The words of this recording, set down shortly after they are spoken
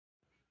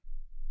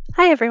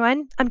Hi,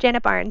 everyone. I'm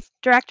Janet Barnes,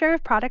 Director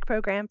of Product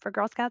Program for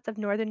Girl Scouts of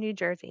Northern New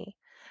Jersey.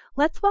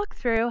 Let's walk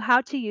through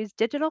how to use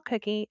Digital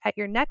Cookie at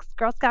your next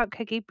Girl Scout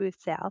Cookie booth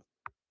sale.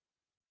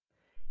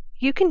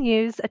 You can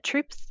use a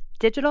Troop's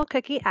Digital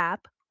Cookie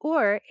app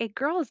or a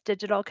Girls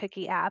Digital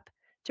Cookie app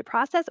to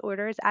process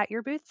orders at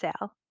your booth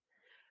sale.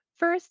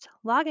 First,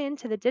 log in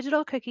to the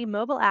Digital Cookie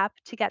mobile app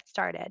to get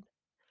started.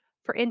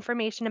 For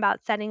information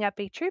about setting up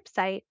a Troop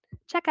site,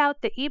 check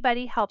out the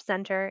eBuddy Help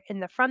Center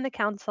in the From the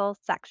Council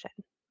section.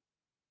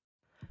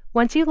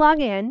 Once you log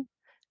in,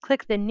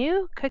 click the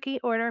New Cookie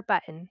Order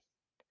button.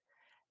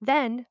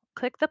 Then,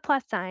 click the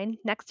plus sign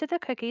next to the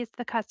cookies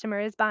the customer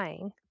is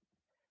buying.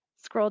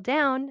 Scroll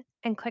down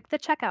and click the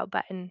Checkout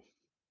button.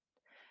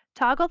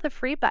 Toggle the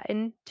free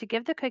button to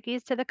give the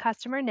cookies to the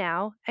customer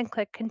now and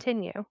click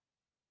Continue.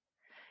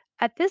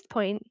 At this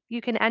point,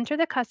 you can enter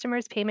the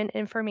customer's payment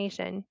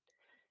information.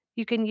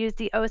 You can use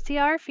the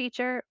OCR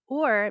feature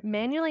or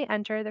manually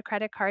enter the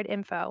credit card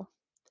info.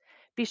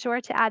 Be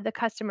sure to add the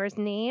customer's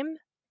name,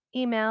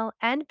 email,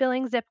 and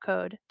billing zip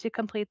code to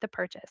complete the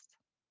purchase.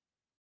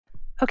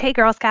 Okay,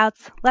 Girl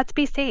Scouts, let's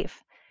be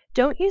safe.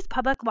 Don't use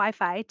public Wi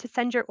Fi to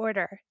send your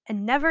order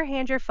and never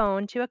hand your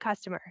phone to a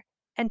customer.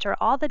 Enter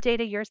all the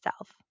data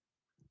yourself.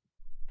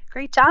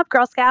 Great job,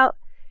 Girl Scout!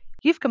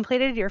 You've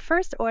completed your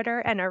first order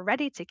and are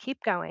ready to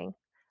keep going.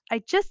 I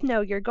just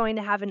know you're going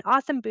to have an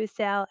awesome booth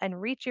sale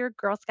and reach your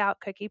Girl Scout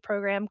cookie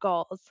program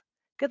goals.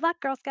 Good luck,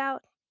 Girl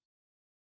Scout!